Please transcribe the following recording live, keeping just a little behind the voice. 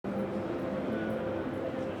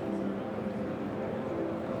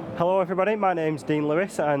Hello everybody, my name's Dean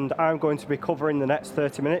Lewis and I'm going to be covering the next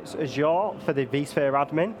 30 minutes Azure for the vSphere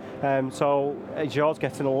admin. So Azure's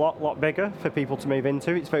getting a lot bigger for people to move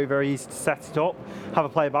into. It's very easy to set it up, have a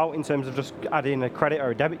play about in terms of just adding a credit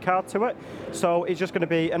or a debit card to it. So it's just going to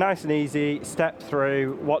be a nice and easy step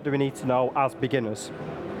through what do we need to know as beginners.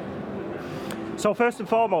 So first and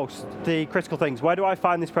foremost, the critical things. Where do I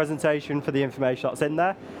find this presentation for the information that's in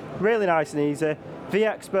there? Really nice and easy.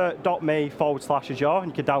 vexpert.me/Azure, and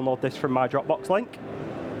you can download this from my Dropbox link.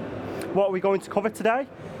 What are we going to cover today?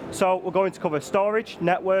 So we're going to cover storage,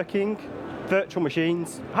 networking, virtual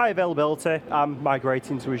machines, high availability, and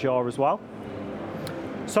migrating to Azure as well.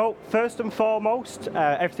 So first and foremost,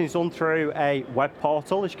 everything's done through a web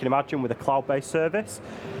portal, as you can imagine, with a cloud-based service.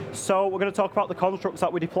 So we're going to talk about the constructs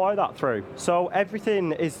that we deploy that through. So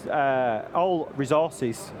everything is, all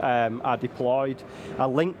resources are deployed, are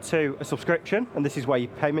linked to a subscription, and this is where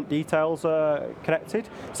your payment details are connected.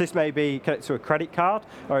 So this may be connected to a credit card,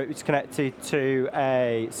 or it's connected to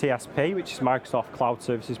a CSP, which is Microsoft Cloud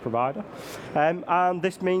Services Provider. And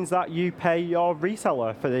this means that you pay your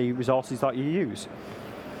reseller for the resources that you use.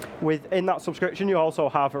 Within that subscription, you also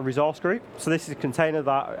have a resource group. So this is a container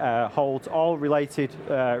that holds all related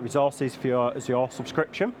resources for your Azure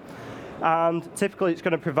subscription. And typically, it's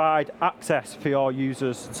going to provide access for your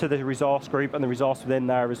users to the resource group and the resource within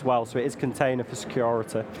there as well. So it is a container for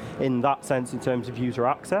security in that sense in terms of user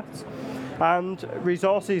access. And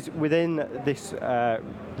resources within this,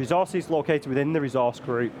 resources located within the resource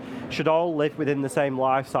group should all live within the same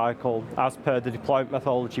life cycle as per the deployment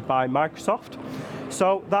methodology by Microsoft.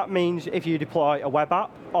 So that means if you deploy a web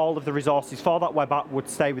app, all of the resources for that web app would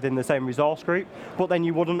stay within the same resource group, but then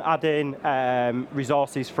you wouldn't add in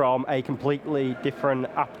resources from a completely different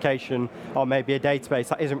application or maybe a database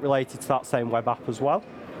that isn't related to that same web app as well.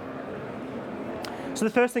 So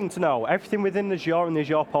the first thing to know, everything within Azure and the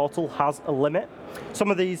Azure portal has a limit. Some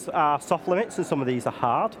of these are soft limits and some of these are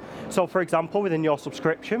hard. So for example, within your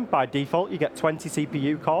subscription, by default, you get 20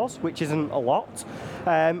 CPU cores, which isn't a lot.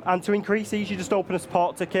 And to increase these, you just open a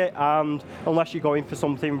support ticket, and unless you're going for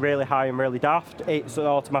something really high and really daft, it's an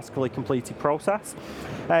automatically completed process.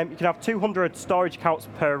 You can have 200 storage accounts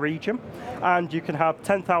per region, and you can have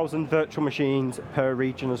 10,000 virtual machines per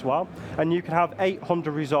region as well. And you can have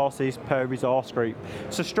 800 resources per resource group.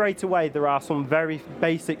 So straight away, there are some very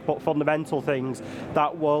basic but fundamental things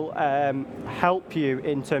that will help you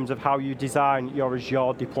in terms of how you design your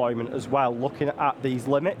Azure deployment as well, looking at these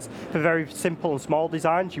limits. For very simple and small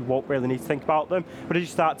designs, you won't really need to think about them, but as you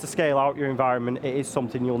start to scale out your environment, it is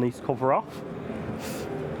something you'll need to cover off.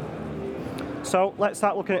 So let's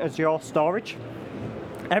start looking at Azure storage.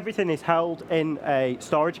 Everything is held in a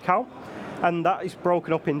storage account, and that is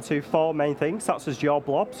broken up into four main things. That's Azure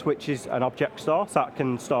Blobs, which is an object store, so that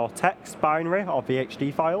can store text, binary, or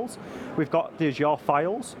VHD files. We've got the Azure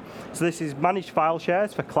Files. So this is managed file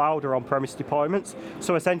shares for cloud or on-premise deployments.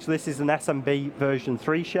 So essentially, this is an SMB version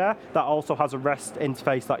 3 share that also has a REST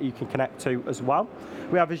interface that you can connect to as well.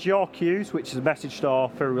 We have Azure Queues, which is a message store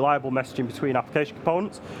for reliable messaging between application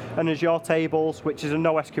components, and Azure Tables, which is a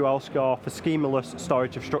NoSQL store for schemaless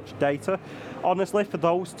storage of structured data. Honestly, for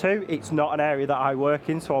those two, it's not an area that I work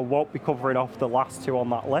in, so I won't be covering off the last two on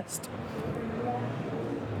that list.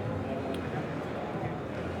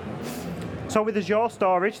 So with Azure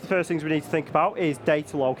storage, the first things we need to think about is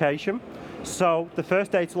data location. So the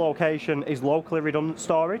first data location is locally redundant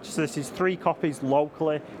storage. So this is 3 copies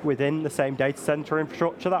locally within the same data center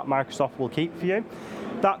infrastructure that Microsoft will keep for you.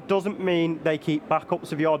 That doesn't mean they keep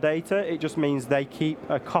backups of your data, it just means they keep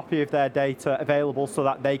a copy of their data available so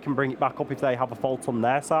that they can bring it back up if they have a fault on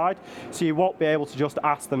their side. So you won't be able to just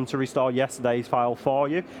ask them to restore yesterday's file for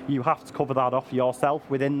you. You have to cover that off yourself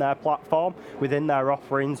within their platform, within their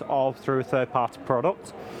offerings, or through a third-party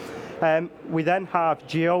product. We then have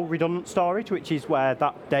geo-redundant storage, which is where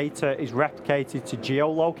that data is replicated to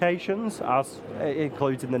geolocations, as it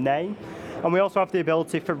includes in the name. And we also have the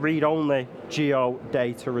ability for read-only geo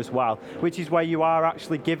data as well, which is where you are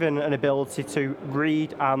actually given an ability to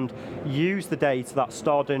read and use the data that's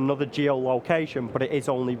stored in another geolocation, but it is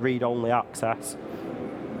only read-only access.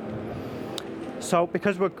 So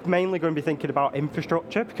because we're mainly going to be thinking about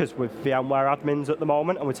infrastructure, because we're VMware admins at the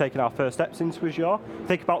moment and we're taking our first steps into Azure,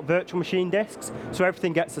 think about virtual machine disks. So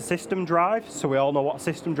everything gets a system drive, so we all know what a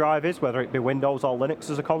system drive is, whether it be Windows or Linux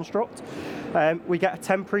as a construct. We get a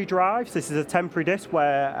temporary drive. So this is a temporary disk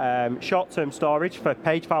where short-term storage for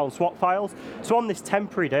page file and swap files. So on this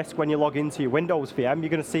temporary disk, when you log into your Windows VM, you're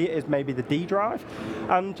going to see it as maybe the D drive.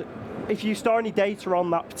 And if you store any data on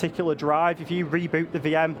that particular drive, if you reboot the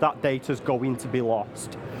VM, that data is going to be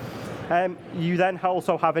lost. You then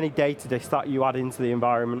also have any data disks that you add into the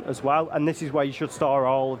environment as well, and this is where you should store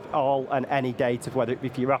all and any data, whether it be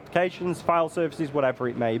for your applications, file services, whatever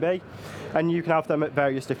it may be. And you can have them at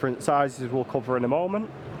various different sizes, we'll cover in a moment.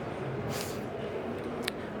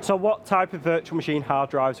 So what type of virtual machine hard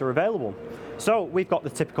drives are available? So we've got the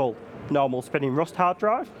typical normal spinning Rust hard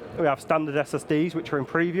drive. We have standard SSDs, which are in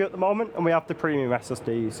preview at the moment, and we have the premium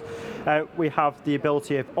SSDs. We have the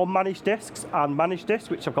ability of unmanaged disks and managed disks,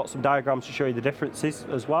 which I've got some diagrams to show you the differences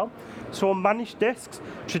as well. So unmanaged disks,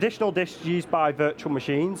 traditional disks used by virtual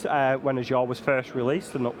machines when Azure was first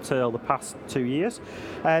released and up till the past 2 years.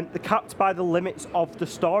 They're capped by the limits of the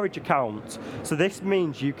storage account. So this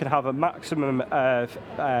means you can have a maximum of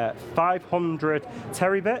 500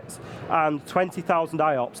 terabits and 20,000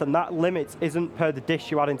 IOPS, and that limit isn't per the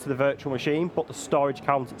disk you add into the virtual machine, but the storage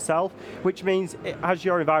count itself, which means as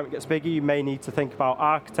your environment gets bigger, you may need to think about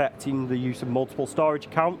architecting the use of multiple storage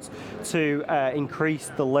accounts to increase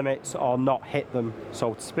the limits or not hit them,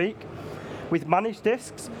 so to speak. With managed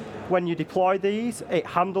disks, when you deploy these, it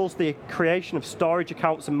handles the creation of storage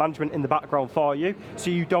accounts and management in the background for you, so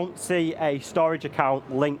you don't see a storage account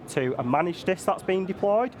linked to a managed disk that's being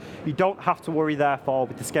deployed. You don't have to worry, therefore,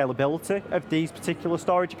 with the scalability of these particular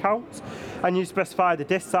storage accounts. And you specify the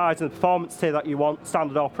disk size and the performance tier that you want,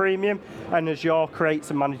 standard or premium, and Azure creates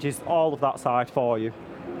and manages all of that side for you.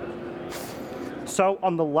 So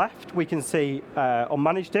on the left, we can see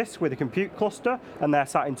unmanaged disks with a compute cluster, and they're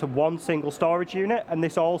sat into one single storage unit, and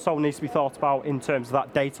this also needs to be thought about in terms of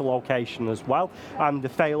that data location as well, and the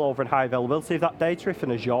failover and high availability of that data if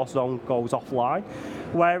an Azure zone goes offline.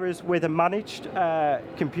 Whereas with a managed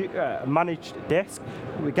managed disk,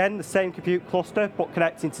 again, the same compute cluster, but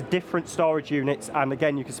connecting to different storage units, and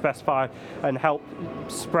again, you can specify and help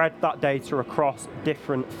spread that data across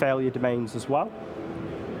different failure domains as well.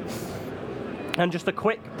 And just a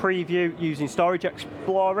quick preview using Storage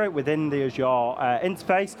Explorer within the Azure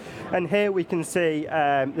interface. And here we can see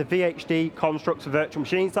the VHD constructs of virtual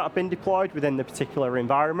machines that have been deployed within the particular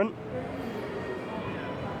environment.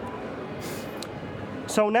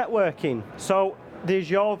 So networking. So the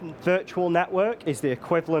Azure Virtual Network is the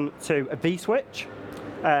equivalent to a vSwitch.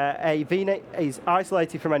 A VNet is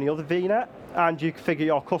isolated from any other VNet, and you configure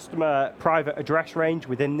your customer private address range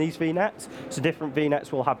within these VNets. So different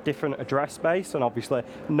VNets will have different address space, and obviously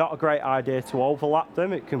not a great idea to overlap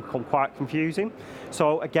them. It can become quite confusing.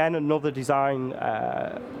 So again, another design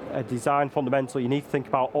fundamental you need to think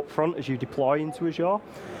about upfront as you deploy into Azure.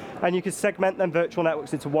 And you can segment them virtual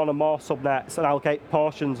networks into one or more subnets and allocate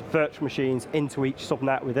portions of virtual machines into each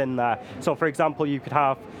subnet within there. So for example, you could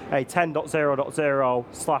have a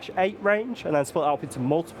 10.0.0/8 range and then split it up into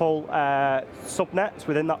multiple subnets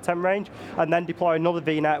within that 10 range, and then deploy another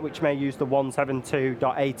VNet which may use the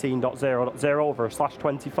 172.18.0.0 over a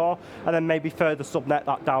 /24, and then maybe further subnet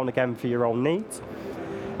that down again for your own needs.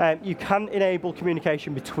 You can enable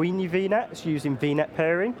communication between your VNets using VNet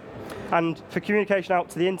peering. And for communication out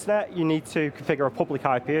to the internet, you need to configure a public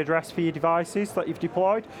IP address for your devices that you've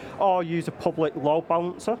deployed, or use a public load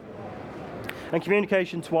balancer. And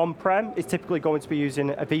communication to on-prem is typically going to be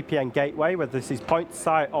using a VPN gateway, whether this is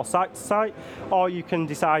point-to-site or site-to-site, or you can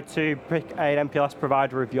decide to pick an MPLS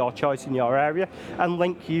provider of your choice in your area and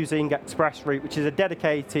link using ExpressRoute, which is a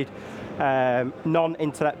dedicated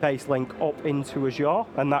non-internet-based link up into Azure,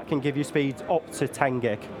 and that can give you speeds up to 10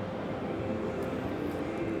 gig.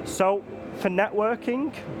 So for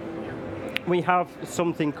networking, we have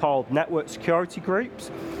something called network security groups.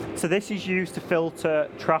 So this is used to filter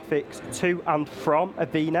traffic to and from a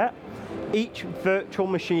VNet. Each virtual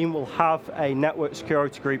machine will have a network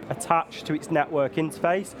security group attached to its network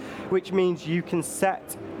interface, which means you can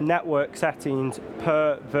set network settings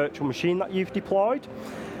per virtual machine that you've deployed.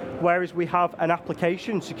 Whereas we have an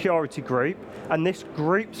application security group, and this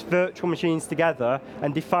groups virtual machines together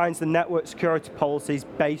and defines the network security policies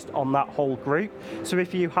based on that whole group. So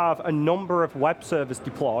if you have a number of web servers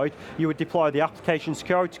deployed, you would deploy the application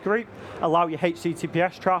security group, allow your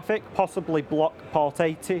HTTPS traffic, possibly block port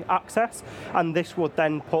 80 access, and this would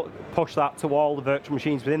then push that to all the virtual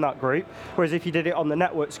machines within that group. Whereas if you did it on the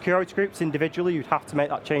network security groups individually, you'd have to make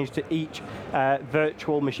that change to each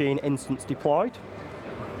virtual machine instance deployed.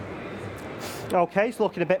 Okay, so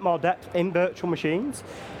looking a bit more depth in virtual machines.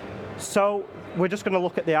 So we're just going to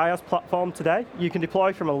look at the IaaS platform today. You can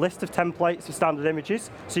deploy from a list of templates of standard images.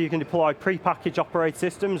 So you can deploy pre-packaged operating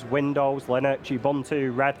systems, Windows, Linux,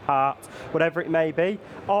 Ubuntu, Red Hat, whatever it may be,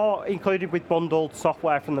 or included with bundled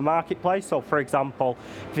software from the marketplace. So for example,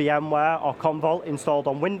 VMware or Commvault installed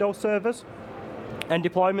on Windows servers. And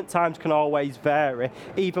deployment times can always vary,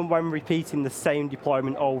 even when repeating the same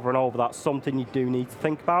deployment over and over. That's something you do need to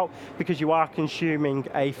think about, because you are consuming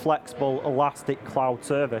a flexible, elastic cloud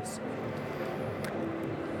service.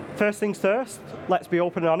 First things first, let's be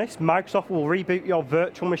open and honest, Microsoft will reboot your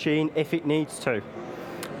virtual machine if it needs to.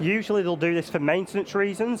 Usually they'll do this for maintenance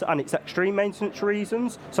reasons, and it's extreme maintenance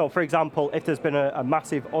reasons. So for example, if there's been a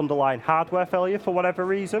massive underlying hardware failure for whatever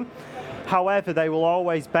reason. However, they will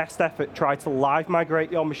always best effort try to live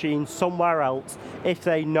migrate your machine somewhere else if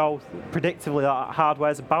they know predictably that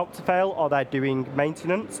hardware is about to fail or they're doing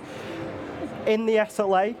maintenance. In the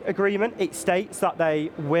SLA agreement, it states that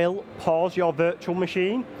they will pause your virtual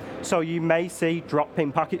machine. So you may see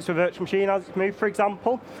drop-in packets for virtual machine as it's moved, for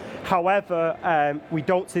example. However, we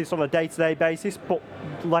don't see this on a day-to-day basis, but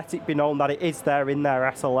let it be known that it is there in their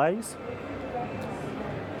SLAs.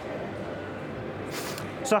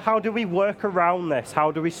 So how do we work around this?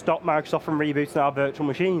 How do we stop Microsoft from rebooting our virtual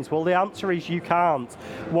machines? Well, the answer is you can't.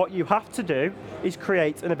 What you have to do is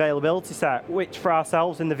create an availability set, which for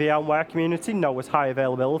ourselves in the VMware community know as high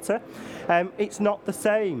availability. It's not the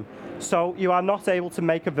same. So you are not able to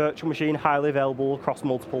make a virtual machine highly available across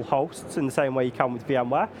multiple hosts in the same way you can with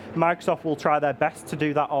VMware. Microsoft will try their best to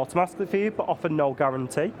do that automatically for you, but offer no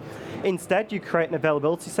guarantee. Instead, you create an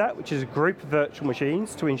availability set, which is a group of virtual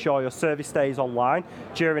machines to ensure your service stays online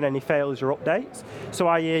during any failures or updates. So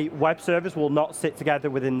i.e. web servers will not sit together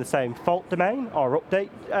within the same fault domain or update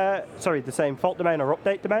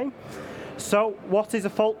domain. So what is a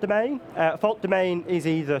fault domain? A fault domain is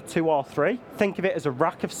either 2 or 3. Think of it as a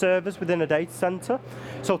rack of servers within a data center.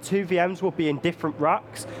 So 2 VMs will be in different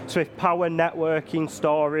racks. So if power, networking,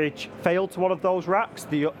 storage failed to one of those racks,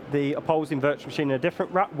 the opposing virtual machine in a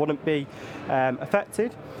different rack wouldn't be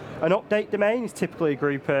affected. An update domain is typically a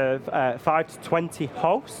group of 5 to 20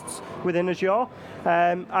 hosts within Azure,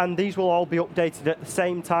 and these will all be updated at the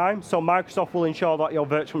same time. So Microsoft will ensure that your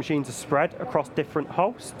virtual machines are spread across different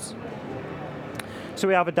hosts. So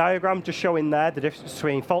we have a diagram just showing there the difference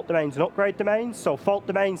between fault domains and upgrade domains. So fault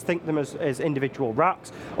domains, think them as individual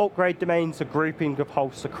racks. Upgrade domains are grouping of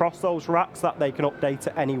hosts across those racks that they can update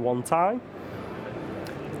at any one time.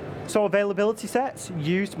 So availability sets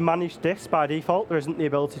use managed disks by default. There isn't the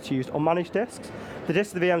ability to use unmanaged disks. The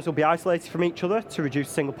disks of the VMs will be isolated from each other to reduce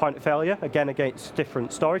single point of failure, again against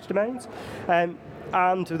different storage domains.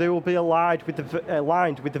 And they will be aligned with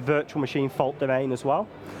the virtual machine fault domain as well.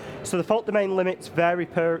 So the fault domain limits vary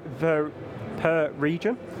per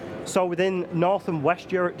region. So within North and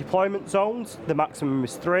West Europe deployment zones, the maximum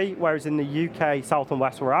is 3, whereas in the UK, South and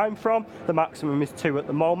West, where I'm from, the maximum is 2 at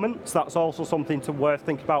the moment. So that's also something worth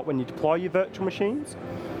thinking about when you deploy your virtual machines.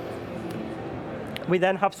 We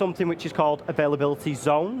then have something which is called availability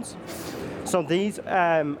zones. So these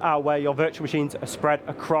are where your virtual machines are spread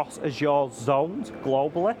across Azure zones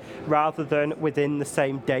globally, rather than within the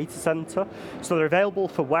same data center. So they're available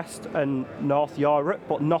for West and North Europe,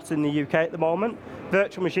 but not in the UK at the moment.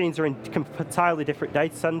 Virtual machines are in entirely different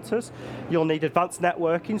data centers. You'll need advanced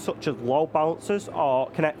networking, such as load balancers or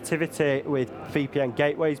connectivity with VPN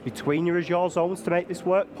gateways between your Azure zones to make this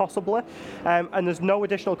work, possibly. And there's no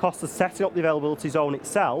additional cost of setting up the availability zone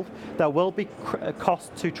itself. There will be a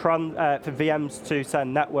cost for VMs to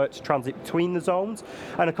send networks transit between the zones,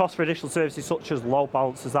 and a cost for additional services such as load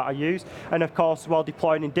balancers that are used. And of course, while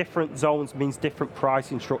deploying in different zones means different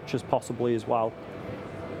pricing structures possibly as well.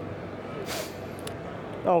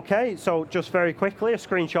 Okay, so just very quickly, a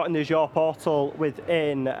screenshot in the Azure portal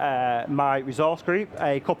within my resource group,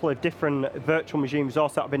 a couple of different virtual machine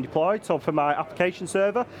resources that have been deployed. So for my application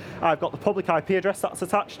server, I've got the public IP address that's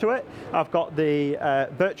attached to it. I've got the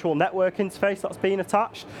virtual network interface that's been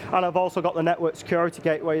attached, and I've also got the network security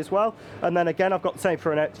gateway as well. And then again, I've got the same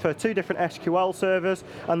for 2 different SQL servers,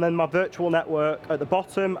 and then my virtual network at the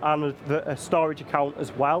bottom, and a storage account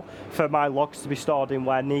as well for my logs to be stored in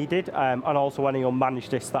where needed, and also any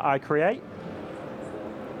unmanaged disks that I create.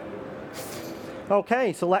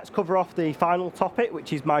 Okay, so let's cover off the final topic,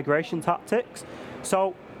 which is migration tactics.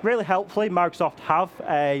 So really helpfully, Microsoft have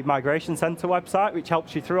a migration center website which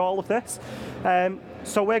helps you through all of this.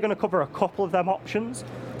 So we're going to cover a couple of them options.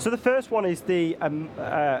 So the first one is the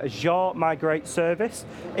Azure Migrate service.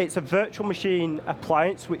 It's a virtual machine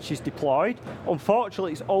appliance which is deployed.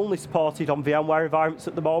 Unfortunately, it's only supported on VMware environments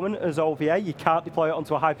at the moment as OVA. You can't deploy it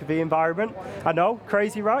onto a Hyper-V environment. I know,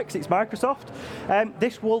 crazy, right? Because it's Microsoft.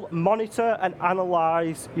 This will monitor and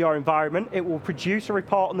analyze your environment. It will produce a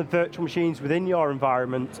report on the virtual machines within your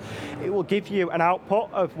environment. It will give you an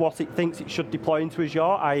output of what it thinks it should deploy into Azure,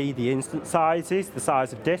 i.e. the instance sizes, the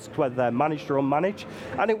size of disks, whether they're managed or unmanaged,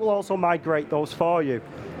 and it will also migrate those for you.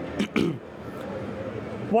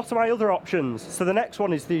 What are my other options? So the next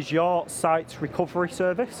one is the Azure Site Recovery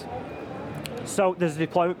Service. So there's a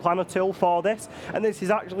deployment planner tool for this, and this is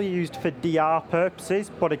actually used for DR purposes,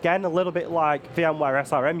 but again, a little bit like VMware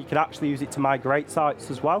SRM, you can actually use it to migrate sites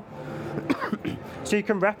as well. So you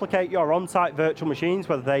can replicate your on-site virtual machines,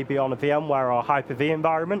 whether they be on a VMware or Hyper-V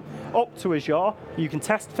environment, up to Azure. You can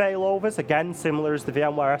test failovers, again, similar as the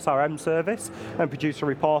VMware SRM service, and produce a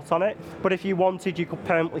report on it. But if you wanted, you could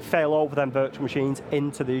permanently fail over them virtual machines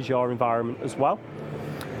into the Azure environment as well.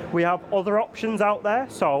 We have other options out there,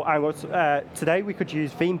 so today we could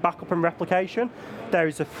use Veeam backup and replication. There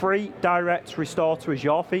is a free direct restore to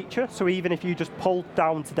Azure feature, so even if you just pulled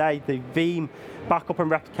down today the Veeam backup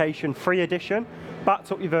and replication free edition,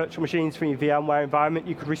 backed up your virtual machines from your VMware environment,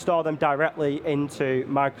 you could restore them directly into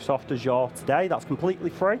Microsoft Azure today. That's completely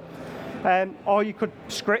free. Or you could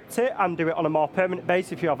script it and do it on a more permanent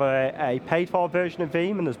basis if you have a paid-for version of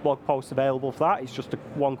Veeam, and there's blog posts available for that. It's just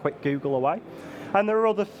one quick Google away. And there are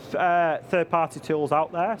other third-party tools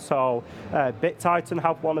out there, so BitTitan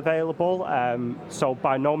have one available, so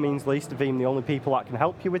by no means least are Veeam the only people that can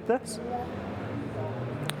help you with this.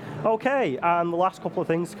 Okay, and the last couple of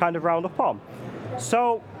things to kind of round up on.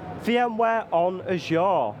 So, VMware on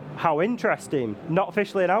Azure, how interesting. Not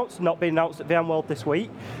officially announced, not been announced at VMworld this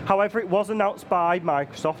week. However, it was announced by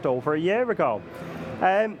Microsoft over a year ago.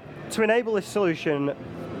 To enable this solution,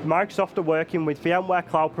 Microsoft are working with VMware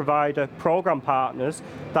Cloud Provider program partners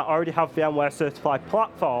that already have VMware certified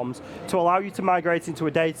platforms to allow you to migrate into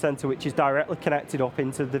a data center which is directly connected up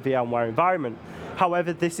into the VMware environment.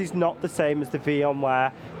 However, this is not the same as the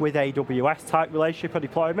VMware with AWS type relationship or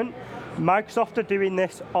deployment. Microsoft are doing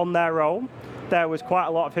this on their own. There was quite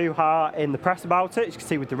a lot of hoo-ha in the press about it, as you can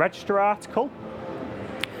see with the Register article.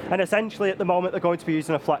 And essentially, at the moment, they're going to be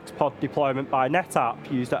using a FlexPod deployment by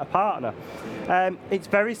NetApp, used at a partner. It's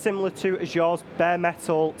very similar to Azure's bare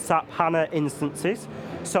metal SAP HANA instances.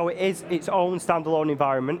 So it is its own standalone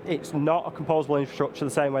environment. It's not a composable infrastructure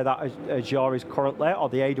the same way that Azure is currently, or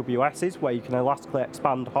the AWS is, where you can elastically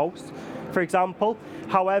expand hosts, for example.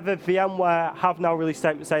 However, VMware have now released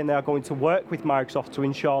statements saying they are going to work with Microsoft to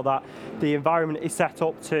ensure that the environment is set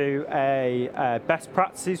up to a best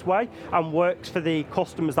practices way and works for the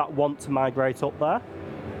customers that want to migrate up there.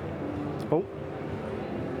 Oh.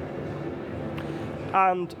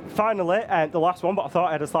 And finally, the last one, but I thought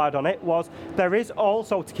I had a slide on it, was there is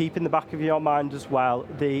also, to keep in the back of your mind as well,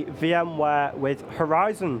 the VMware with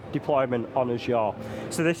Horizon deployment on Azure.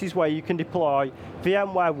 So this is where you can deploy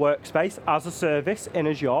VMware Workspace as a service in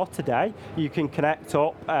Azure today. You can connect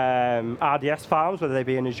up RDS farms, whether they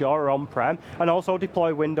be in Azure or on-prem, and also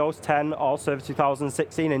deploy Windows 10 or Server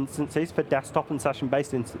 2016 instances for desktop and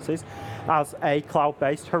session-based instances as a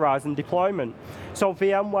cloud-based Horizon deployment. So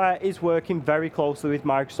VMware is working very closely with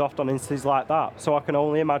Microsoft on instances like that. So I can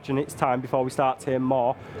only imagine it's time before we start to hear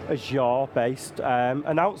more Azure-based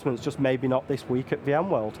announcements, just maybe not this week at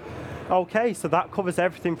VMworld. Okay, so that covers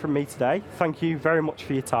everything from me today. Thank you very much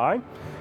for your time.